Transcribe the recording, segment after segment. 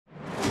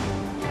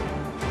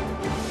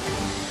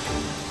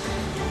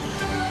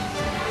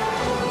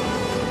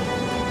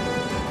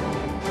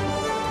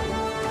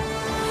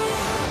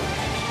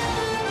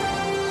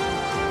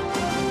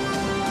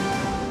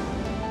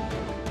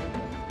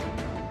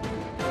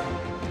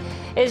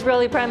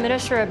Israeli Prime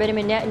Minister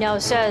Benjamin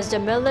Netanyahu says the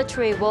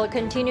military will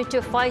continue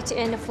to fight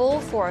in full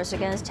force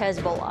against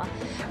Hezbollah,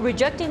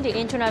 rejecting the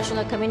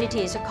international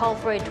community's call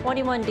for a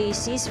 21-day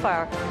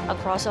ceasefire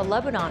across the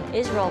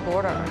Lebanon-Israel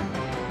border.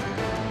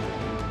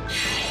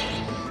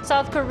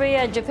 South Korea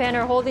and Japan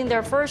are holding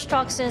their first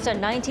talks since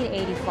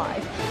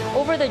 1985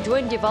 over the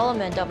joint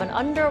development of an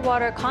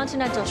underwater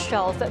continental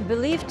shelf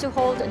believed to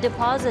hold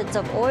deposits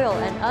of oil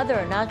and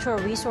other natural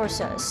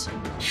resources.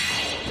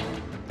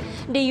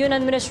 The Yoon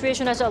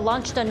administration has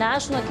launched a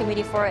national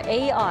committee for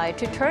AI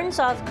to turn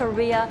South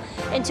Korea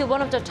into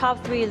one of the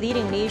top 3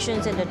 leading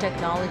nations in the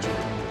technology.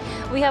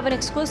 We have an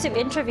exclusive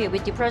interview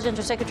with the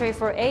Presidential Secretary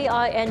for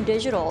AI and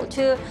Digital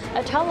to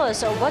tell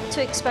us what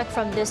to expect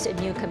from this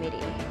new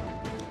committee.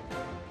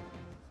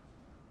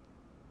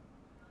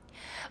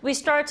 We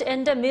start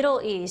in the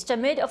Middle East.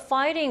 Amid a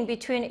fighting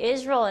between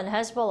Israel and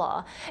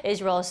Hezbollah,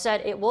 Israel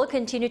said it will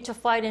continue to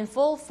fight in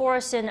full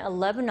force in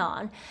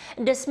Lebanon,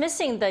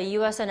 dismissing the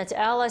U.S. and its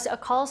allies'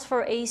 calls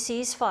for a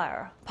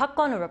ceasefire. Park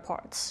Kwon-woo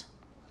reports.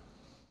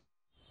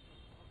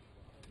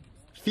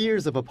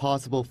 Fears of a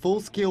possible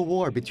full-scale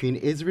war between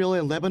Israel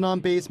and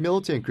Lebanon-based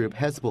militant group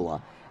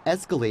Hezbollah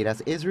escalate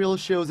as Israel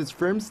shows its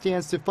firm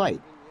stance to fight,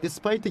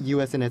 despite the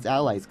U.S. and its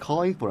allies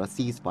calling for a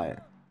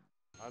ceasefire.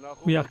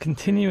 We are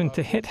continuing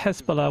to hit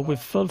Hezbollah with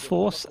full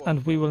force,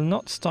 and we will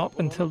not stop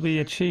until we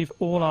achieve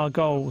all our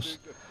goals.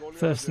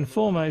 First and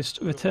foremost,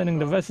 returning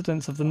the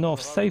residents of the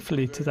north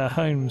safely to their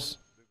homes.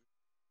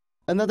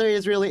 Another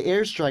Israeli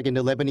airstrike in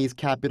the Lebanese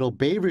capital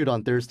Beirut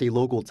on Thursday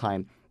local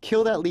time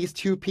killed at least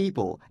 2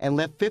 people and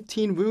left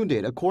 15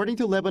 wounded, according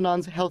to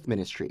Lebanon's health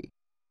ministry.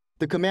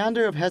 The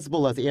commander of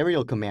Hezbollah's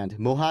aerial command,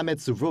 Mohammed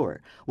Surur,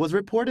 was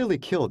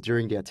reportedly killed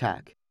during the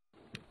attack.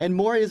 And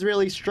more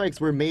Israeli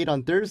strikes were made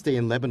on Thursday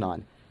in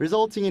Lebanon,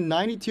 resulting in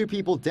 92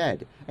 people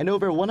dead and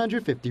over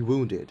 150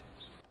 wounded.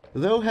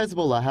 Though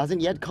Hezbollah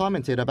hasn't yet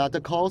commented about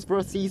the calls for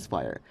a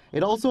ceasefire,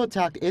 it also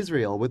attacked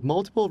Israel with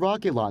multiple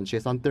rocket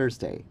launches on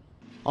Thursday.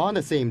 On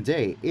the same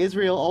day,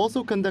 Israel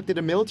also conducted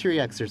a military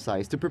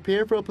exercise to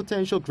prepare for a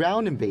potential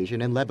ground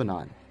invasion in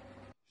Lebanon.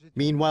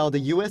 Meanwhile, the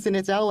U.S. and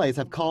its allies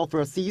have called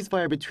for a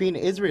ceasefire between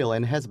Israel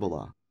and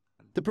Hezbollah.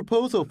 The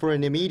proposal for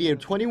an immediate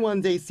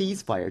 21-day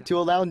ceasefire to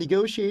allow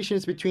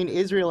negotiations between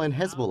Israel and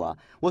Hezbollah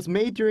was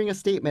made during a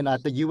statement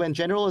at the UN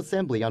General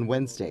Assembly on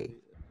Wednesday.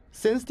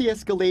 Since the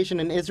escalation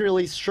in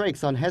Israeli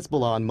strikes on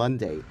Hezbollah on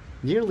Monday,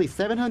 nearly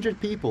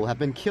 700 people have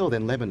been killed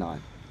in Lebanon.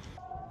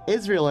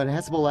 Israel and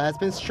Hezbollah has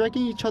been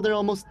striking each other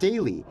almost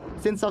daily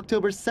since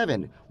October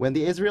 7, when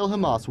the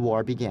Israel-Hamas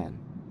war began.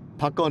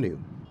 Park Kwon-woo,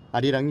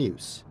 Arirang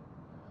News.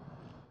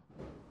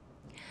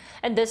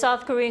 And the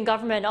South Korean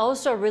government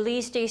also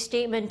released a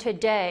statement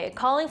today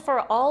calling for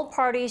all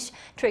parties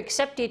to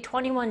accept a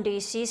 21-day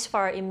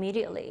ceasefire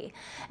immediately.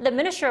 The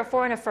Minister of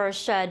Foreign Affairs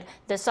said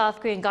the South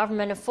Korean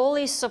government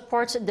fully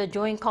supports the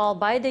joint call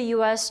by the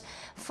U.S.,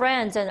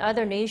 France, and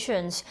other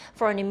nations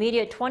for an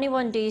immediate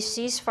 21-day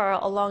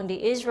ceasefire along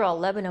the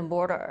Israel-Lebanon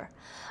border.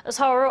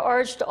 Seoul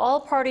urged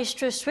all parties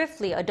to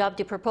swiftly adopt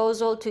the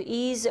proposal to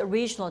ease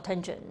regional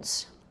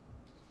tensions.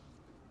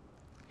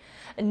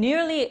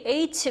 Nearly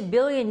 $8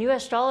 billion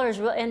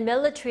in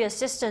military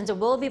assistance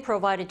will be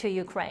provided to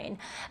Ukraine.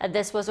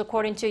 This was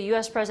according to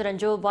U.S. President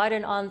Joe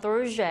Biden on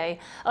Thursday,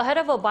 ahead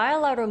of a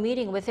bilateral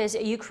meeting with his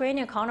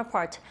Ukrainian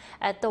counterpart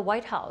at the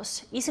White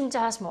House. Lee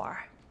Seung-ja has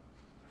more.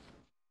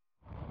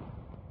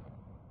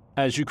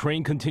 As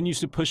Ukraine continues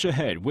to push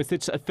ahead with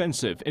its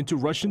offensive into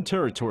Russian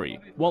territory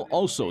while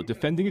also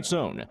defending its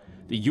own,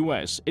 the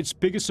U.S., its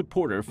biggest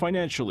supporter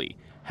financially,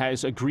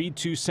 has agreed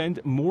to send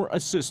more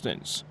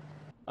assistance.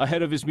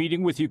 Ahead of his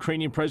meeting with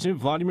Ukrainian President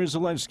Vladimir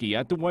Zelensky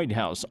at the White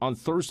House on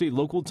Thursday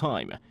local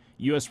time,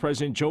 U.S.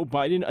 President Joe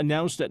Biden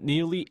announced that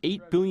nearly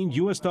 $8 billion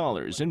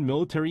in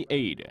military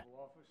aid.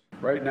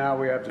 Right now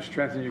we have to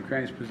strengthen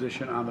Ukraine's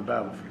position on the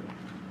battlefield.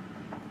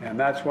 And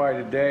that's why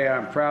today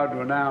I'm proud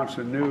to announce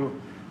a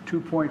new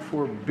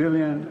 $2.4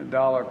 billion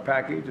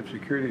package of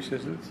security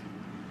assistance.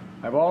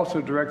 I've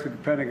also directed the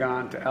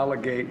Pentagon to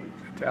allocate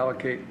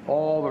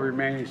all the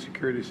remaining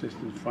security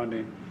assistance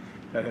funding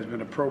that has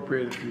been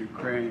appropriated to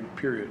Ukraine,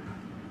 period,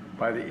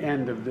 by the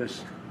end of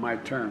my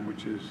term,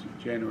 which is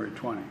January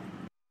 20.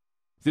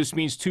 This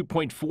means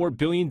 $2.4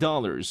 billion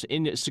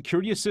in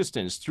security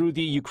assistance through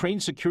the Ukraine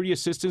Security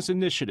Assistance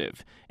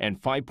Initiative and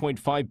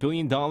 $5.5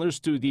 billion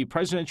through the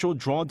Presidential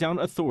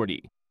Drawdown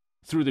Authority.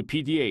 Through the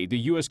PDA, the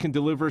U.S. can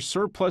deliver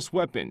surplus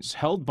weapons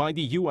held by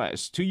the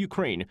U.S. to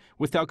Ukraine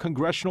without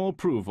congressional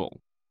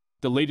approval.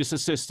 The latest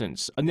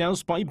assistance,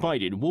 announced by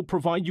Biden, will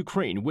provide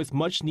Ukraine with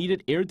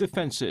much-needed air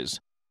defenses,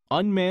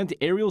 unmanned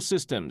aerial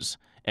systems,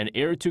 and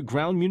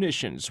air-to-ground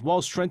munitions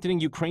while strengthening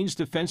Ukraine's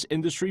defense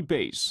industry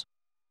base.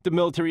 The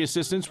military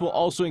assistance will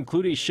also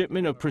include a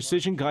shipment of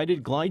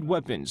precision-guided glide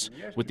weapons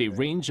with a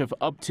range of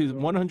up to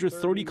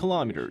 130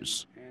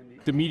 kilometers.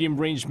 The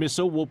medium-range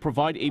missile will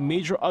provide a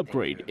major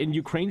upgrade in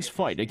Ukraine's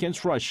fight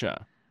against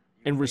Russia.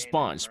 In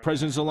response,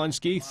 President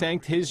Zelensky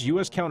thanked his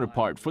U.S.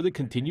 counterpart for the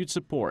continued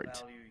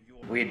support.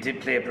 We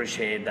deeply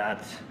appreciate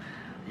that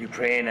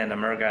Ukraine and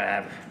America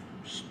have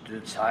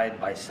stood side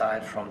by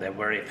side from the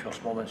very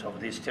first moments of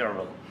this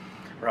terrible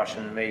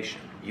Russian invasion.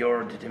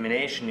 Your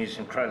determination is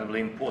incredibly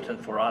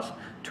important for us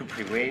to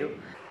prevail.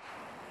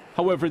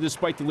 However,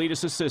 despite the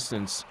latest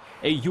assistance,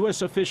 a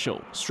U.S.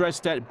 official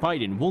stressed that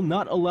Biden will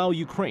not allow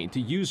Ukraine to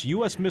use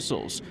U.S.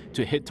 missiles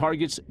to hit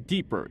targets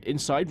deeper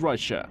inside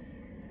Russia.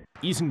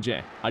 Lee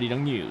Seung-jae,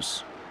 Arirang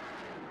News.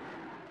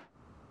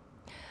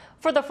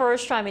 For the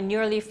first time in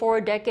nearly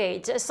 4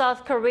 decades,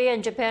 South Korea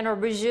and Japan are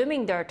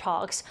resuming their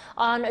talks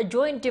on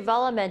joint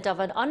development of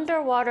an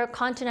underwater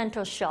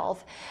continental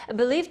shelf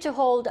believed to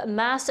hold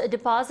mass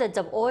deposits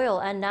of oil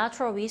and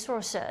natural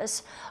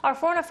resources. Our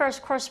foreign affairs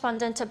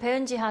correspondent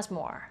Peunji has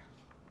more.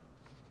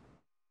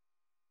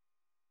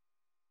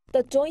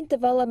 The Joint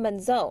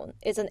Development Zone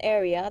is an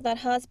area that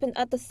has been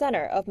at the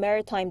center of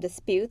maritime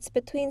disputes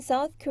between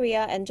South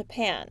Korea and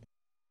Japan.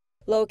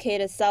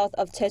 Located south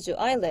of Jeju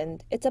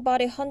Island, it's about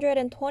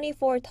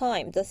 124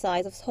 times the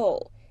size of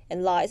Seoul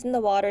and lies in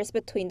the waters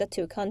between the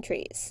two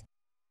countries.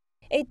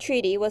 A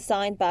treaty was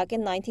signed back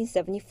in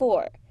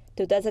 1974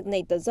 to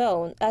designate the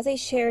zone as a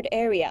shared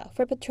area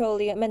for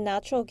petroleum and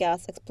natural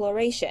gas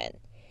exploration,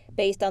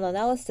 based on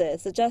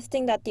analysis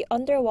suggesting that the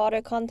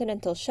underwater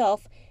continental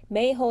shelf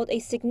may hold a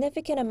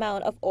significant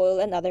amount of oil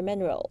and other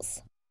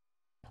minerals.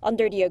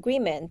 Under the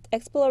agreement,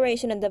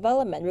 exploration and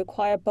development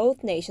require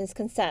both nations'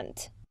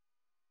 consent.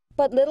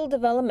 But little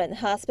development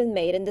has been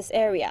made in this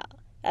area,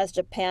 as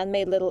Japan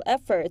made little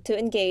effort to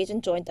engage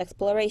in joint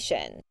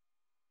exploration.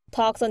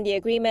 Talks on the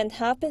agreement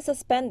have been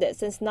suspended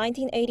since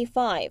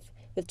 1985,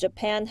 with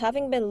Japan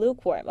having been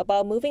lukewarm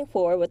about moving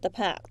forward with the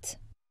pact.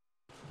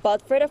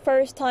 But for the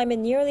first time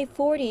in nearly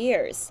 40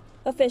 years,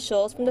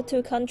 officials from the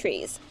two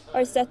countries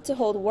are set to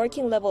hold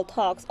working-level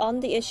talks on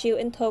the issue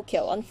in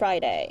Tokyo on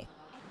Friday.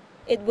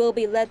 It will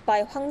be led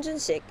by Hwang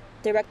Jun-sik,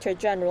 Director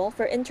General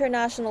for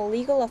International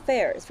Legal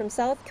Affairs from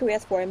South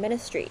Korea's Foreign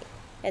Ministry,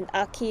 and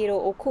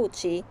Akihiro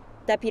Okuchi,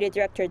 Deputy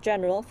Director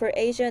General for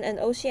Asian and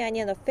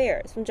Oceanian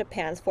Affairs from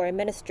Japan's Foreign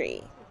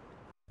Ministry.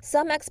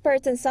 Some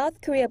experts in South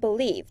Korea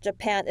believe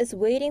Japan is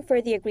waiting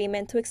for the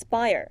agreement to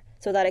expire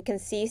so that it can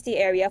seize the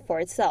area for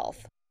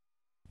itself.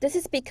 This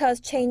is because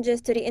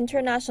changes to the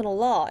international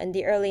law in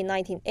the early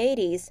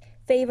 1980s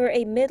favor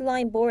a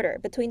midline border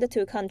between the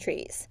two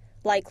countries,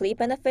 likely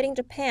benefiting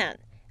Japan,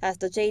 as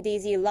the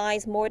JDZ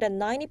lies more than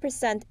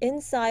 90%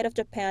 inside of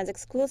Japan's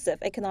exclusive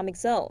economic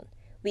zone,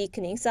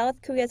 weakening South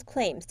Korea's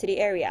claims to the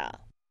area.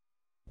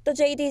 The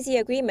JDZ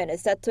agreement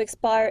is set to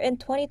expire in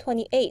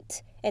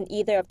 2028, and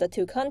either of the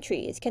two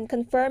countries can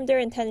confirm their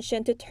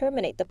intention to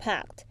terminate the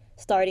pact,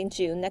 starting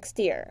June next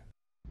year.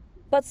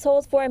 But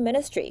Seoul's foreign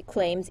ministry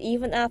claims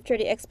even after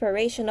the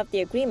expiration of the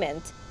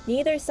agreement,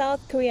 neither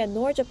South Korea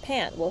nor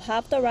Japan will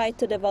have the right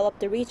to develop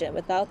the region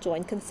without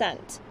joint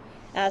consent,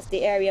 as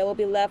the area will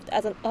be left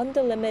as an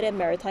undelimited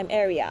maritime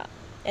area,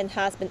 and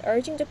has been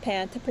urging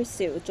Japan to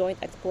pursue joint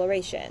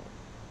exploration.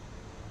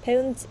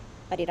 Peunji,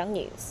 Arirang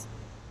News.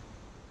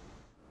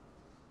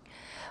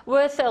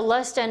 With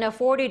less than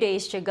 40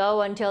 days to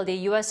go until the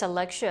U.S.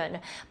 election,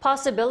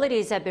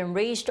 possibilities have been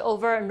raised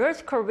over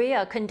North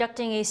Korea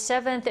conducting a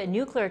 7th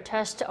nuclear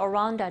test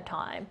around that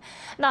time.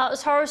 Now,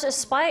 Seoul's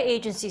spy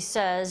agency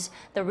says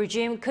the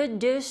regime could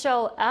do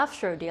so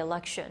after the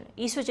election.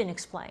 Lee Soo-jin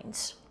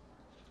explains.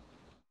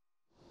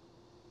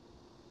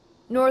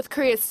 North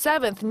Korea's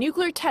 7th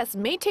nuclear test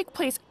may take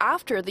place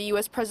after the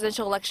U.S.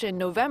 presidential election in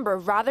November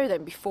rather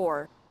than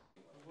before.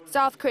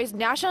 South Korea's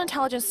National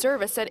Intelligence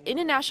Service said in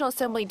a National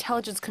Assembly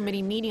Intelligence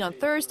Committee meeting on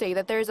Thursday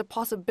that there is a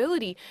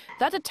possibility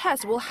that the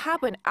test will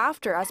happen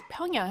after, as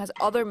Pyongyang has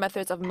other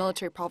methods of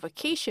military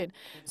provocation,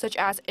 such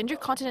as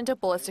intercontinental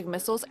ballistic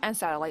missiles and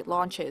satellite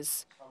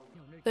launches.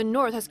 The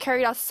North has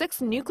carried out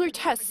 6 nuclear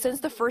tests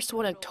since the first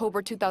one in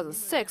October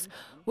 2006,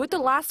 with the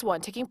last one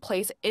taking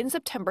place in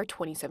September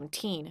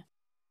 2017.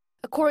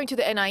 According to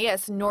the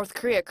NIS, North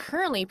Korea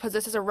currently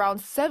possesses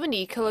around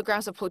 70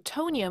 kilograms of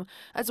plutonium,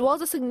 as well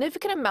as a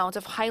significant amount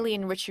of highly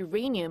enriched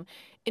uranium,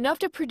 enough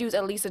to produce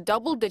at least a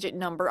double-digit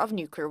number of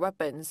nuclear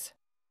weapons.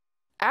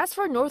 As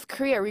for North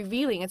Korea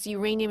revealing its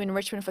uranium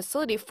enrichment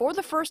facility for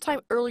the first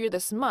time earlier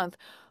this month,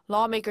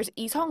 lawmakers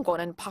Lee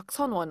Sung-kwon and Park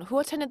Sun-won, who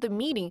attended the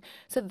meeting,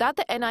 said that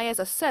the NIS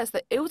assessed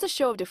that it was a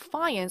show of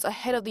defiance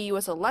ahead of the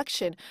U.S.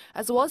 election,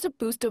 as well as to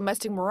boost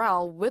domestic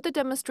morale with the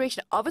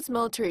demonstration of its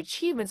military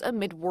achievements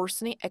amid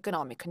worsening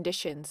economic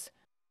conditions.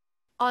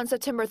 On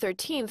September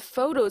 13th,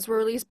 photos were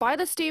released by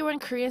the state-run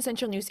Korean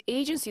Central News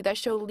Agency that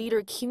showed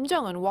leader Kim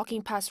Jong-un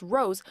walking past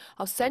rows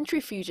of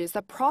centrifuges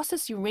that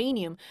process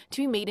uranium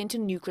to be made into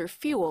nuclear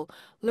fuel,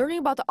 learning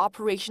about the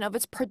operation of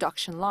its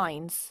production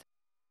lines.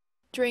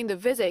 During the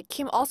visit,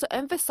 Kim also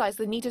emphasized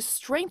the need to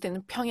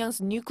strengthen Pyongyang's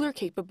nuclear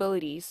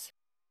capabilities.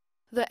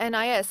 The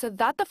NIS said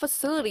that the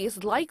facility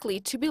is likely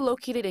to be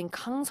located in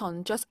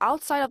Gangseon, just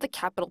outside of the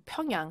capital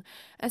Pyongyang,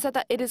 and said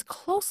that it is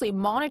closely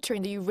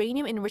monitoring the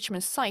uranium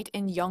enrichment site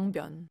in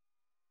Yongbyon.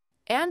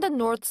 And the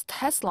North's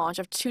test launch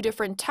of 2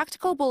 different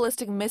tactical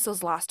ballistic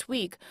missiles last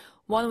week,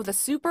 one with a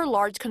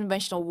super-large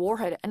conventional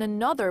warhead and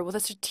another with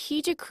a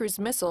strategic cruise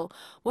missile,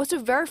 was to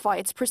verify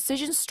its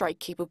precision strike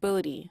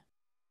capability.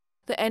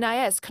 The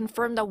NIS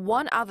confirmed that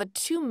 1 out of the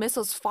 2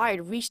 missiles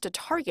fired reached the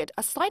target,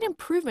 a slight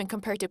improvement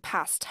compared to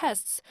past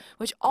tests,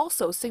 which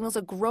also signals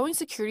a growing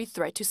security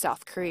threat to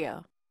South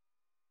Korea.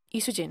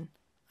 이수진,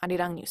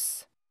 Arirang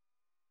News.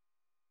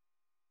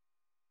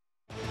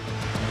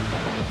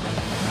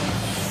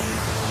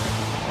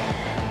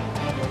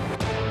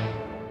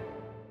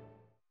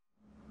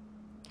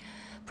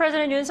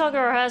 President Yoon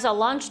Suk-yeol has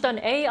launched an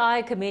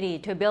AI committee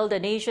to build the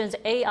nation's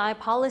AI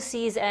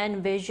policies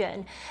and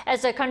vision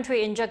as the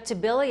country injects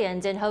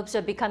billions in hopes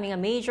of becoming a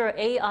major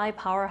AI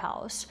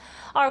powerhouse.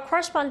 Our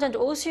correspondent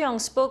Oh Soo-young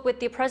spoke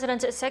with the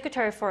president's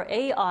secretary for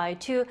AI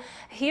to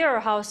hear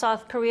how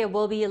South Korea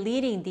will be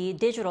leading the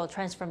digital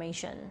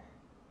transformation.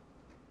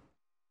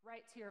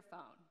 Right to your phone.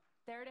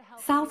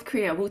 South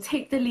Korea will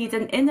take the lead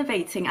in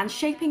innovating and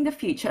shaping the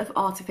future of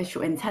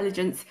artificial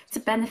intelligence to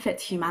benefit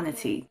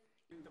humanity.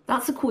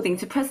 That's according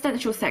to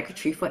Presidential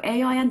Secretary for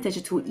AI and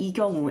Digital Lee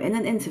Kyung-woo in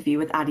an interview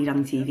with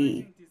Arirang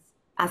TV.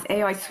 As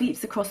AI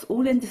sweeps across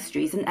all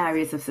industries and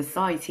areas of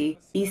society,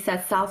 Lee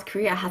says South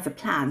Korea has a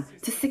plan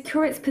to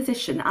secure its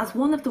position as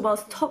one of the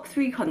world's top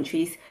 3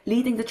 countries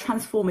leading the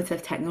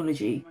transformative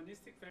technology.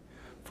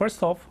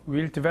 First off,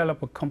 we'll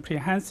develop a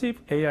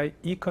comprehensive AI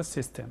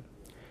ecosystem.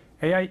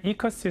 AI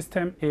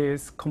ecosystem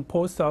is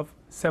composed of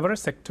several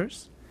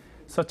sectors,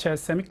 such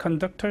as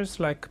semiconductors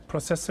like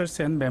processors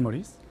and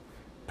memories,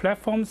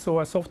 platforms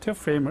or software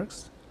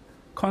frameworks,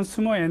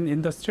 consumer and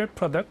industrial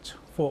products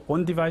for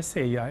on-device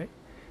AI,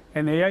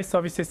 and AI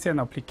services and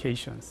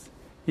applications.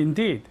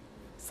 Indeed,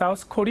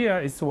 South Korea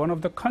is one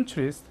of the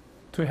countries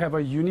to have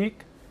a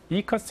unique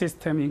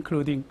ecosystem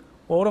including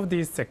all of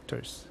these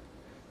sectors.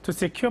 To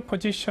secure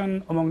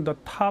position among the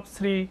top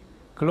 3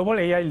 global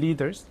AI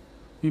leaders,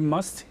 we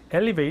must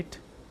elevate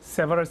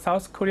several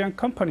South Korean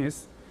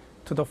companies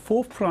to the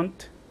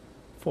forefront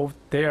for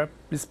their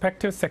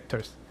respective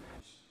sectors.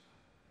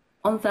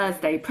 On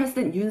Thursday,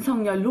 President Yoon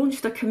Suk-yeol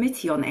launched a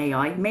committee on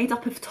AI made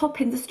up of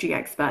top industry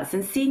experts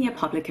and senior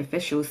public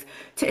officials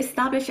to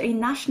establish a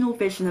national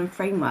vision and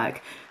framework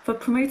for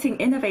promoting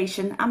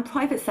innovation and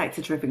private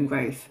sector-driven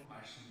growth.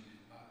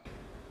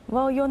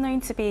 Well, you're known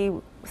to be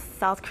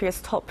South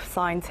Korea's top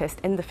scientist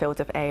in the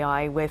field of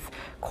AI with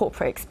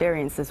corporate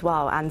experience as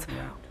well. And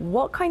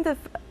what kind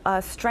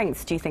of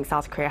strengths do you think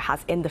South Korea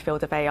has in the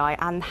field of AI,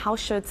 and how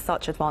should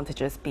such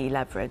advantages be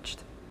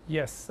leveraged?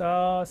 Yes,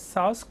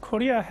 South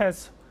Korea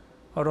has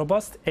a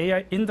robust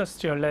AI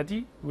industry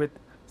already with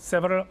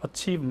several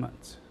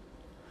achievements.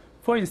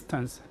 For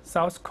instance,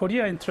 South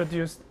Korea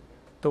introduced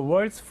the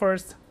world's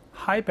first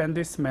high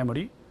bandwidth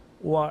memory,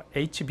 or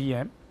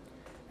HBM,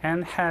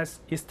 and has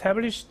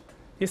established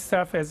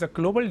itself as a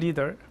global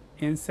leader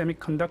in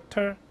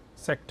semiconductor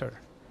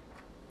sector.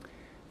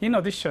 In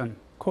addition,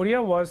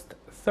 Korea was the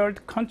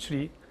 3rd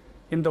country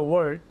in the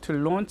world to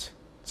launch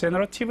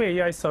generative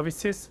AI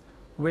services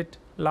with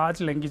large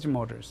language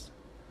models.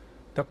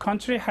 The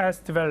country has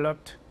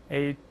developed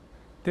a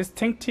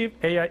distinctive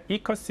AI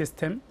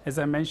ecosystem, as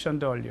I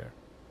mentioned earlier.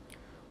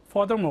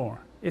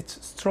 Furthermore,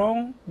 its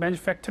strong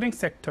manufacturing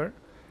sector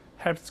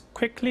helps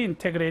quickly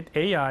integrate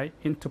AI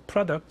into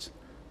products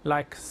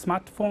like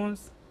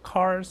smartphones,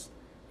 cars,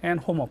 and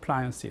home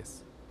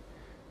appliances.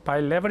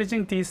 By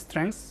leveraging these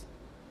strengths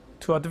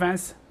to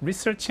advance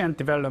research and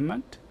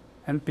development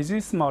and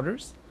business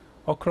models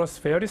across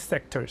various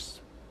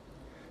sectors,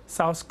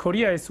 South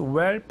Korea is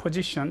well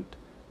positioned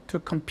to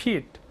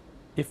compete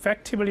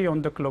effectively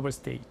on the global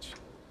stage.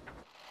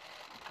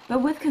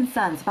 But with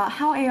concerns about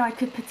how AI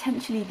could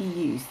potentially be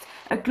used,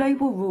 a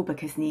global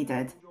rulebook is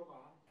needed.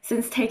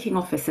 Since taking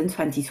office in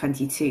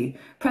 2022,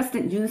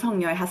 President Yoon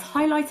Suk-yeol has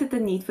highlighted the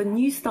need for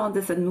new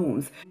standards and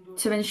norms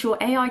to ensure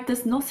AI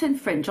does not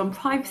infringe on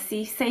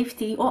privacy,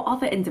 safety, or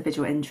other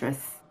individual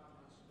interests.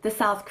 The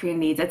South Korean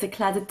leader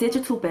declared a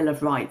digital Bill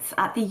of Rights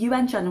at the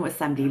UN General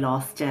Assembly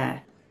last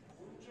year.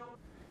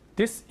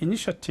 This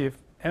initiative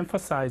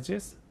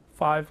emphasizes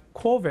 5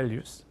 core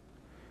values: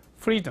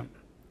 freedom,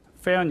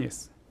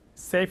 fairness,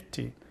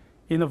 safety,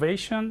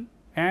 innovation,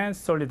 and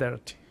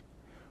solidarity,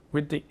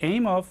 with the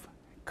aim of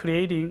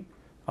creating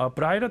a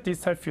brighter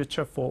digital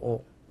future for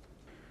all.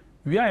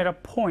 We are at a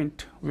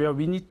point where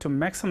we need to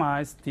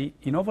maximize the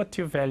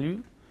innovative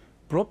value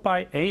brought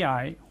by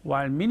AI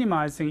while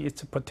minimizing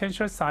its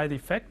potential side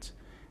effects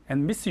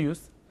and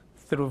misuse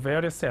through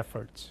various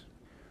efforts.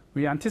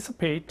 We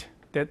anticipate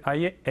that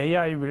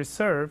AI will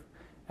serve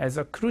as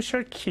a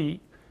crucial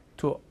key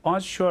to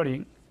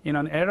ensuring in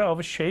an era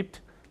of shaped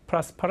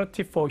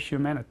prosperity for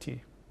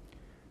humanity.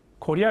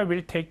 Korea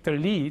will take the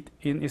lead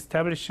in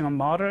establishing a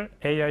model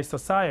AI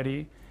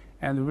society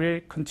and will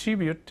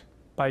contribute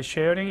by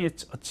sharing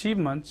its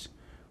achievements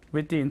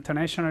with the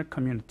international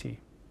community.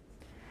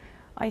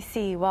 I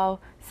see.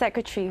 Well,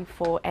 Secretary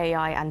for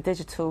AI and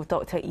Digital,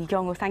 Dr. Lee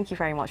Kyung-woo, thank you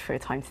very much for your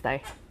time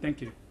today.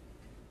 Thank you.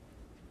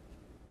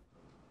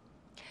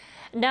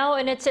 Now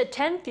in its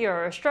 10th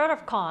year,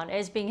 StartupCon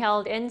is being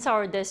held in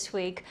Seoul this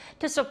week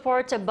to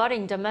support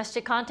budding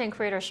domestic content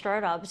creator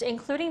startups,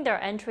 including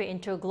their entry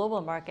into global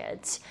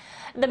markets.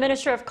 The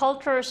Ministry of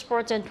Culture,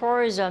 Sports and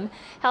Tourism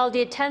held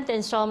the 10th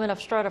installment of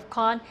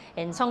StartupCon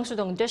in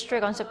Seongsu-dong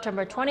District on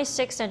September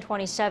 26th and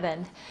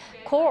 27th,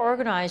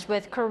 co-organized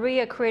with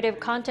Korea Creative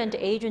Content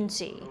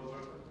Agency.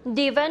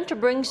 The event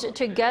brings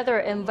together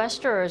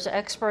investors,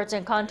 experts,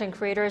 and content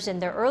creators in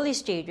their early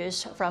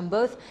stages from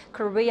both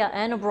Korea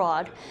and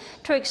abroad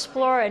to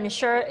explore and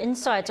share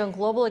insights on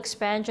global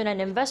expansion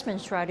and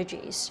investment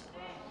strategies.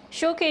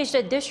 Showcased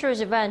at this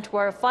year's event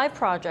were 5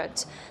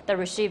 projects that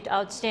received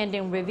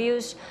outstanding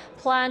reviews,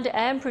 planned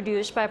and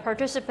produced by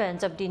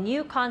participants of the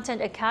new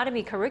Content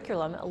Academy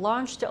curriculum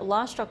launched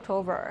last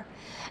October.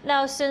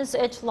 Now, since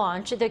its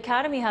launch, the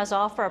Academy has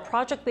offered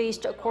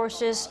project-based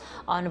courses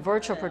on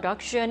virtual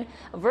production,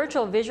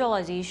 virtual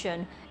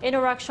visualization,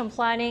 interaction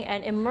planning,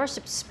 and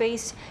immersive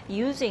space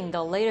using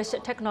the latest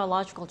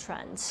technological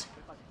trends.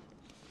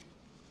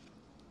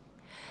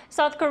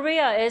 South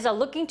Korea is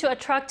looking to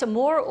attract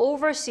more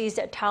overseas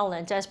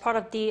talent as part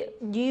of the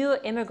new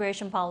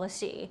immigration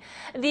policy.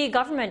 The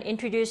government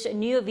introduced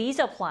new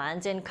visa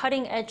plans in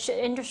cutting-edge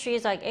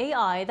industries like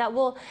AI that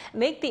will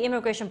make the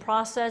immigration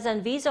process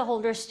and visa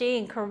holders stay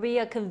in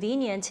Korea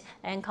convenient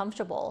and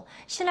comfortable.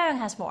 Arirang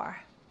has more.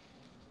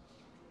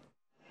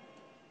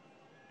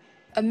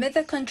 Amid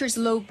the country's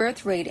low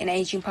birth rate and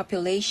aging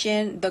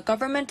population, the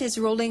government is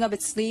rolling up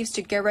its sleeves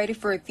to get ready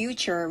for a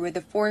future where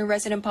the foreign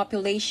resident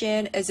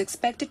population is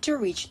expected to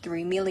reach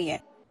 3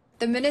 million.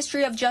 The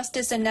Ministry of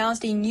Justice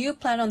announced a new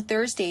plan on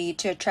Thursday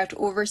to attract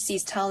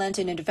overseas talent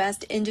in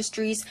advanced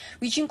industries,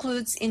 which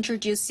includes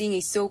introducing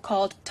a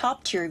so-called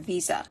top-tier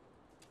visa.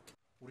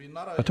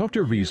 A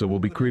top-tier visa will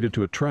be created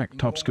to attract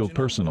top-skilled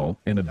personnel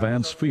in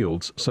advanced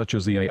fields such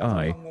as the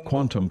AI,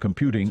 quantum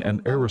computing,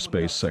 and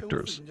aerospace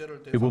sectors.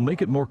 It will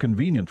make it more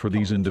convenient for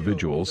these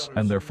individuals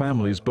and their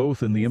families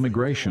both in the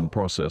immigration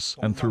process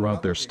and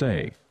throughout their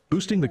stay,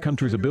 boosting the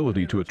country's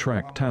ability to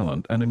attract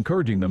talent and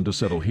encouraging them to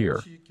settle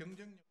here.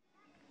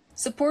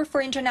 Support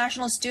for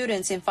international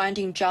students in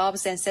finding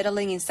jobs and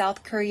settling in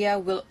South Korea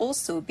will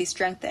also be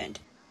strengthened.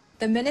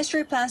 The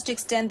ministry plans to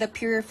extend the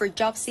period for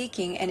job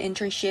seeking and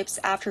internships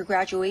after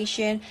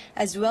graduation,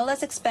 as well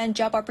as expand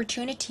job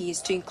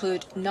opportunities to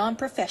include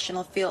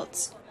non-professional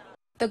fields.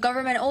 The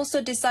government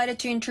also decided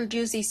to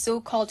introduce a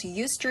so-called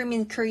Ustream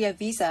in Korea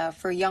visa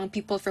for young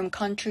people from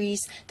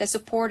countries that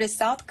supported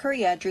South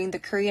Korea during the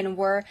Korean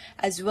War,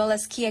 as well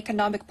as key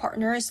economic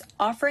partners,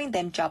 offering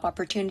them job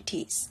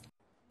opportunities.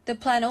 The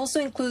plan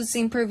also includes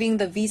improving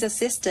the visa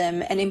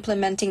system and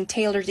implementing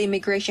tailored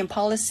immigration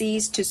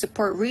policies to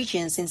support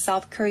regions in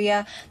South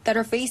Korea that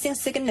are facing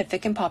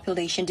significant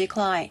population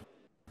decline.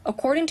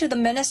 According to the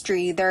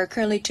ministry, there are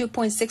currently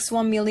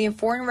 2.61 million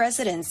foreign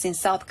residents in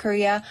South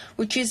Korea,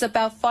 which is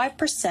about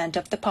 5%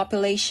 of the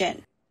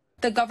population.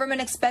 The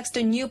government expects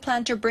the new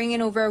plan to bring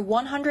in over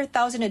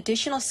 100,000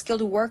 additional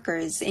skilled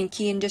workers in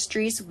key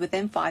industries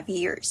within 5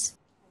 years.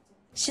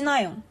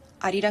 신하영,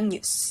 Arirang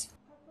News.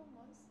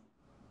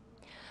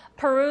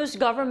 Peru's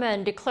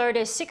government declared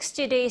a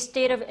 60-day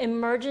state of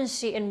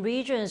emergency in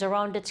regions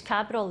around its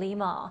capital,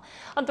 Lima.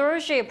 On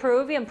Thursday,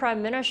 Peruvian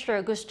Prime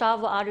Minister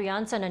Gustavo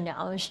Arirang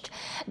announced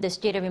the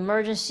state of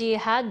emergency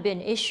had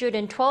been issued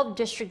in 12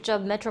 districts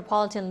of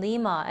metropolitan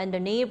Lima and the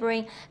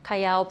neighboring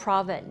Callao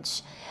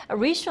province.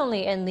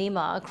 Recently in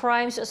Lima,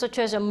 crimes such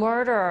as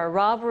murder,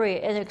 robbery,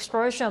 and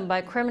extortion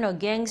by criminal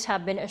gangs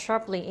have been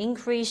sharply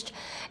increased,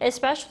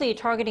 especially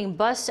targeting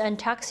bus and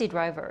taxi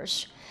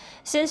drivers.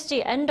 Since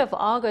the end of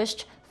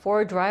August,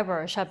 4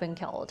 drivers have been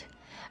killed.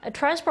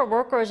 Transport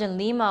workers in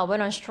Lima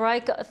went on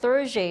strike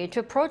Thursday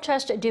to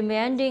protest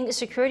demanding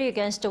security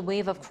against a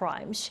wave of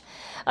crimes.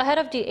 Ahead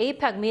of the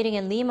APEC meeting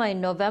in Lima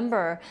in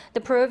November, the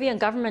Peruvian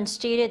government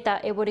stated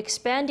that it would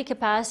expand the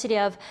capacity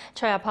of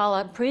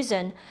Chayapala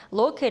prison,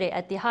 located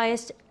at the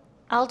highest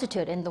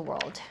altitude in the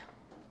world.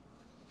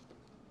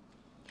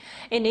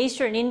 In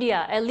eastern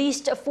India, at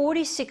least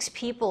 46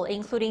 people,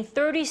 including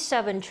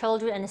 37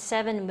 children and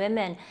 7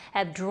 women,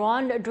 have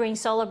drowned during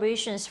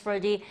celebrations for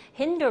the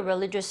Hindu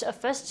religious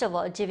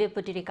festival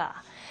Diviputirika.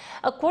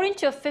 According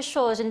to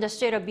officials in the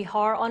state of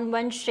Bihar, on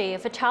Wednesday,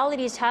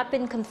 fatalities have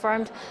been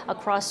confirmed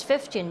across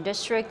 15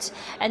 districts,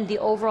 and the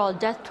overall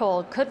death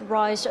toll could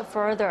rise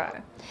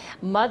further.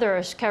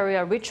 Mothers carry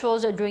out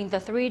rituals during the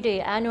 3-day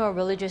annual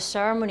religious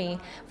ceremony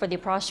for the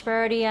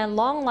prosperity and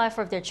long life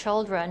of their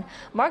children,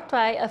 marked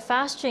by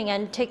fasting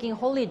and taking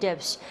holy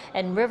dips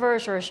in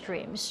rivers or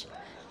streams.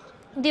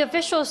 The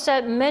officials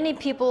said many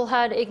people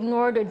had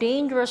ignored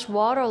dangerous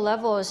water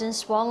levels in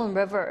swollen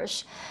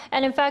rivers.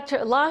 And in fact,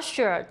 last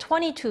year,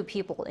 22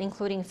 people,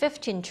 including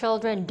 15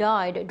 children,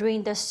 died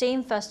during the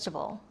same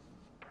festival.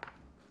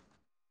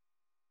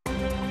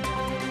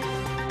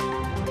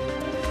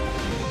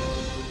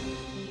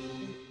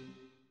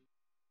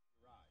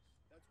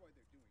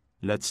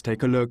 Let's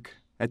take a look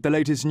at the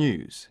latest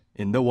news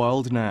in the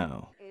world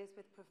now.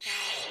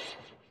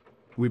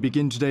 We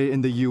begin today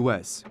in the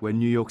U.S., where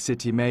New York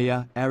City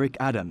Mayor Eric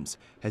Adams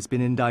has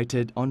been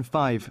indicted on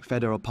 5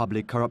 federal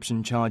public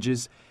corruption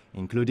charges,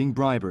 including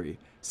bribery,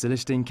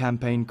 soliciting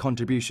campaign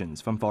contributions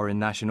from foreign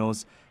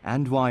nationals,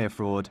 and wire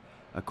fraud,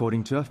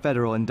 according to a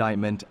federal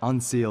indictment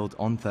unsealed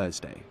on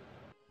Thursday.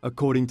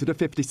 According to the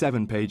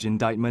 57-page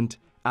indictment,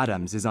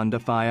 Adams is under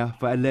fire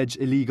for alleged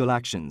illegal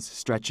actions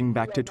stretching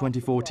back to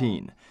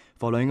 2014,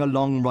 following a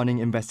long-running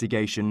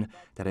investigation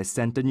that has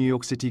sent the New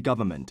York City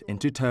government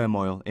into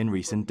turmoil in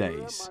recent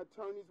days.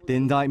 The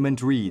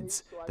indictment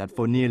reads that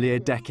for nearly a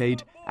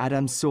decade,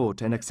 Adams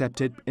sought and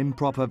accepted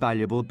improper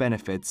valuable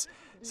benefits,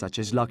 such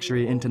as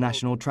luxury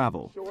international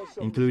travel,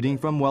 including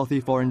from wealthy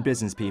foreign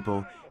business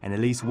people and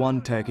at least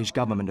one Turkish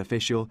government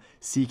official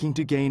seeking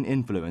to gain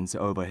influence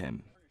over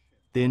him.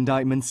 The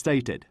indictment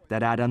stated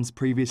that Adams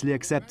previously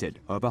accepted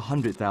over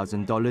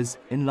 $100,000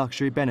 in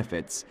luxury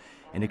benefits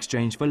in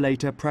exchange for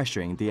later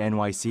pressuring the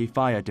NYC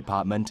Fire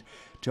Department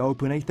to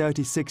open a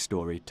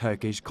 36-story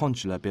Turkish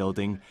consular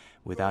building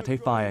without a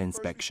fire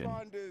inspection.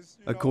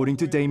 According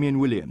to Damian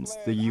Williams,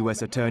 the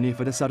U.S. Attorney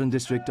for the Southern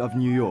District of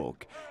New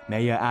York,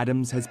 Mayor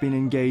Adams has been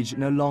engaged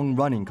in a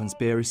long-running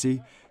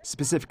conspiracy,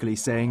 specifically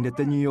saying that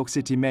the New York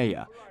City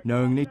mayor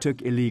knowingly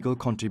took illegal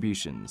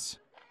contributions.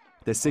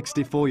 The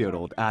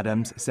 64-year-old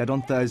Adams said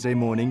on Thursday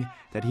morning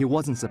that he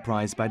wasn't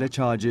surprised by the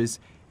charges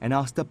and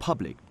asked the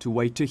public to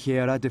wait to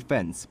hear a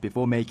defense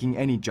before making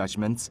any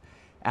judgments,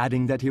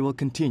 adding that he will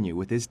continue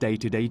with his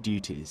day-to-day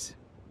duties.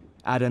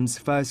 Adams'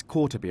 first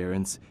court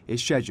appearance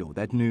is scheduled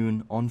at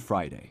noon on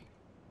Friday.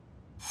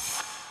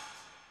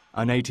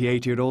 An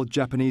 88-year-old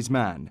Japanese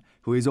man,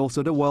 who is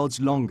also the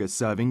world's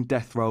longest-serving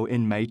death row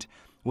inmate,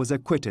 was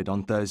acquitted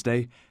on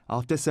Thursday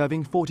after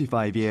serving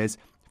 45 years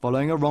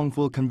following a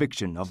wrongful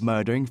conviction of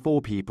murdering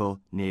 4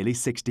 people nearly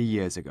 60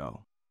 years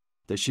ago.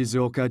 The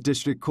Shizuoka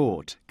District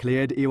Court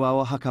cleared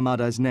Iwao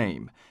Hakamada's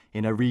name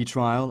in a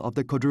retrial of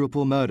the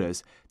quadruple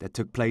murders that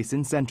took place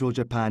in central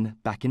Japan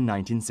back in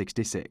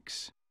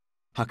 1966.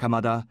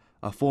 Hakamada,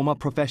 a former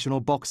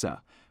professional boxer,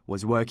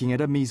 was working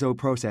at a miso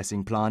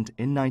processing plant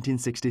in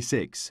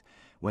 1966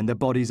 when the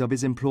bodies of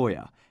his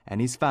employer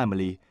and his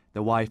family,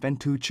 the wife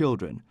and 2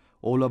 children,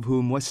 all of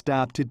whom were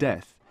stabbed to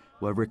death,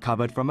 were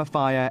recovered from a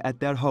fire at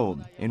their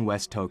home in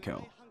West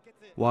Tokyo.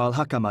 While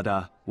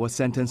Hakamada was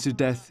sentenced to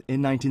death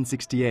in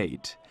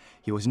 1968,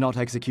 he was not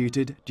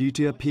executed due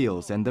to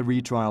appeals and the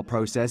retrial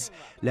process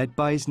led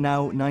by his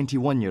now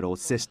 91-year-old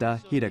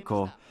sister,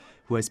 Hideko,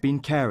 who has been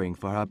caring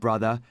for her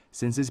brother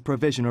since his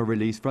provisional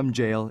release from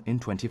jail in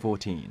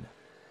 2014.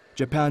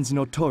 Japan's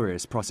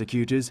notorious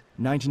prosecutors'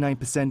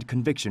 99%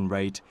 conviction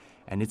rate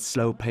and its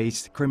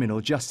slow-paced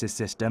criminal justice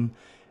system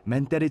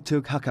meant that it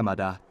took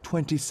Hakamada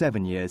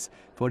 27 years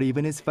for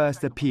even his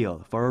first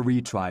appeal for a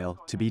retrial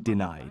to be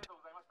denied.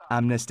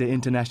 Amnesty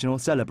International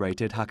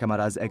celebrated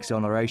Hakamada's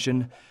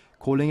exoneration,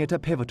 calling it a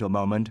pivotal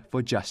moment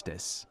for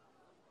justice.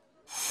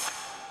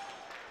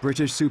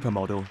 British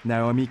supermodel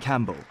Naomi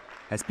Campbell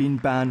has been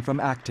banned from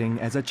acting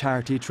as a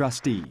charity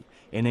trustee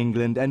in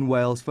England and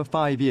Wales for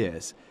 5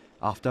 years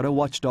after a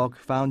watchdog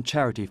found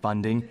charity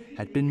funding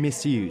had been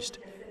misused,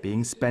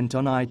 being spent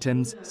on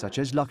items such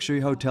as luxury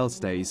hotel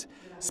stays,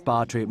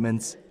 spa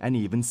treatments, and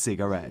even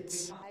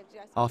cigarettes.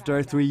 After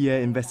a 3-year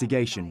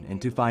investigation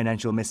into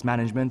financial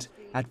mismanagement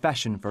at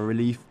Fashion for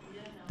Relief,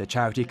 the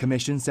Charity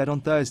Commission said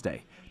on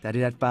Thursday that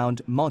it had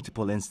found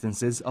multiple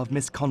instances of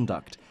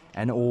misconduct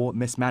and/or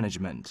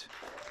mismanagement,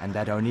 and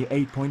that only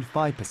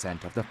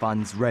 8.5% of the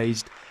funds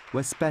raised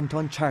were spent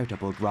on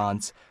charitable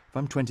grants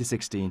from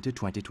 2016 to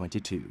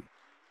 2022.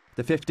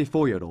 The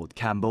 54-year-old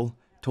Campbell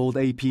told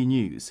AP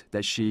News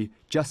that she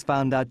just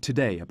found out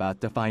today about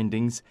the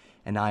findings,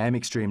 and I am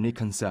extremely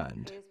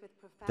concerned.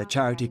 The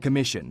Charity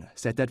Commission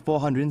said that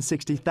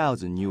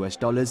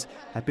 $460,000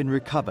 have been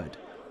recovered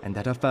and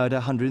that a further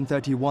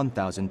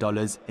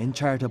 $131,000 in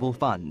charitable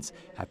funds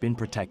have been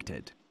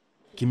protected.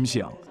 Kim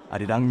Seong,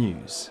 Arirang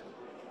News.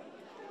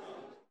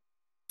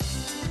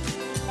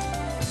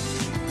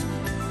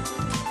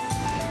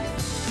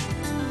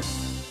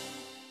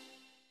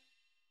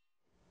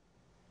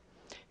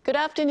 Good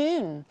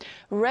afternoon.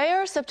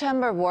 Rare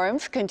September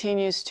warmth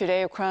continues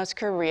today across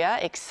Korea,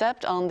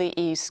 except on the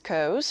East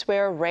Coast,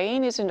 where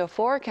rain is in the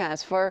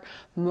forecast for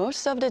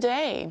most of the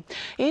day.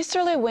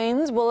 Easterly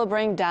winds will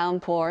bring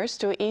downpours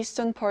to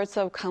eastern parts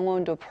of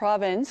Gangwon-do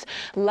province,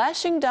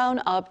 lashing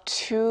down up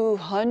to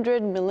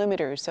 100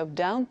 millimeters of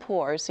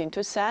downpours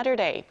into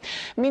Saturday.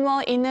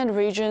 Meanwhile, inland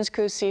regions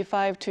could see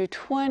 5 to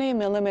 20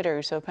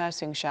 millimeters of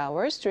passing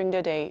showers during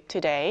the day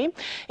today.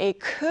 It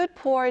could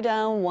pour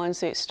down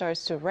once it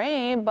starts to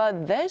rain,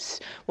 but this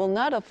will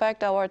not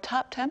affect our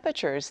top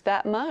temperatures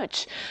that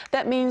much.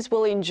 That means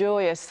we'll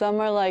enjoy a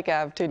summer-like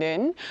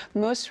afternoon.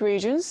 Most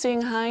regions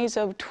seeing highs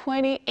of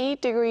 28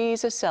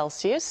 degrees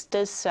Celsius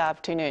this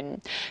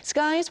afternoon.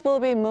 Skies will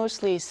be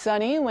mostly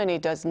sunny when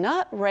it does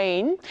not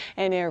rain,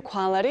 and air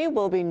quality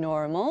will be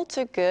normal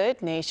to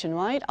good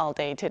nationwide all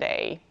day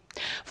today.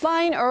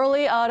 Fine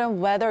early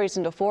autumn weather is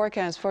in the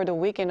forecast for the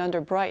weekend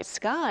under bright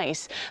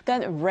skies.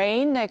 Then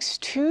rain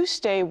next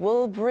Tuesday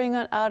will bring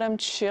an autumn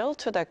chill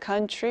to the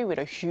country with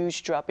a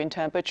huge drop in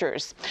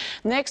temperatures.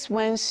 Next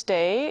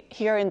Wednesday,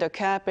 here in the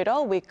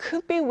capital, we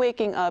could be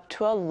waking up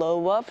to a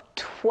low of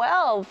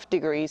 12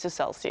 degrees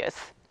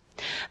Celsius.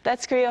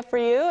 That's Korea for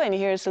you, and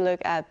here's a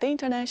look at the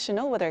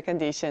international weather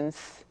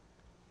conditions.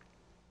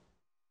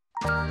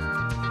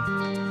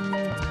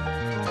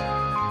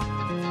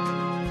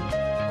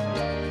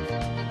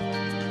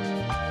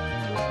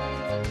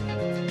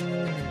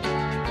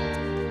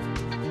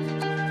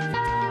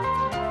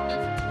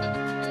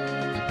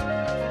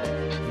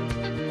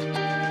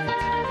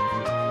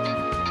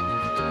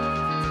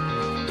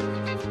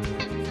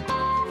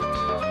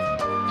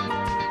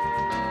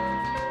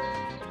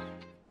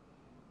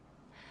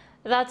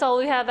 That's all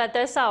we have at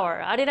this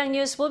hour. Arirang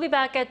News will be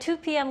back at 2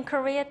 p.m.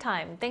 Korea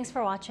time. Thanks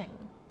for watching.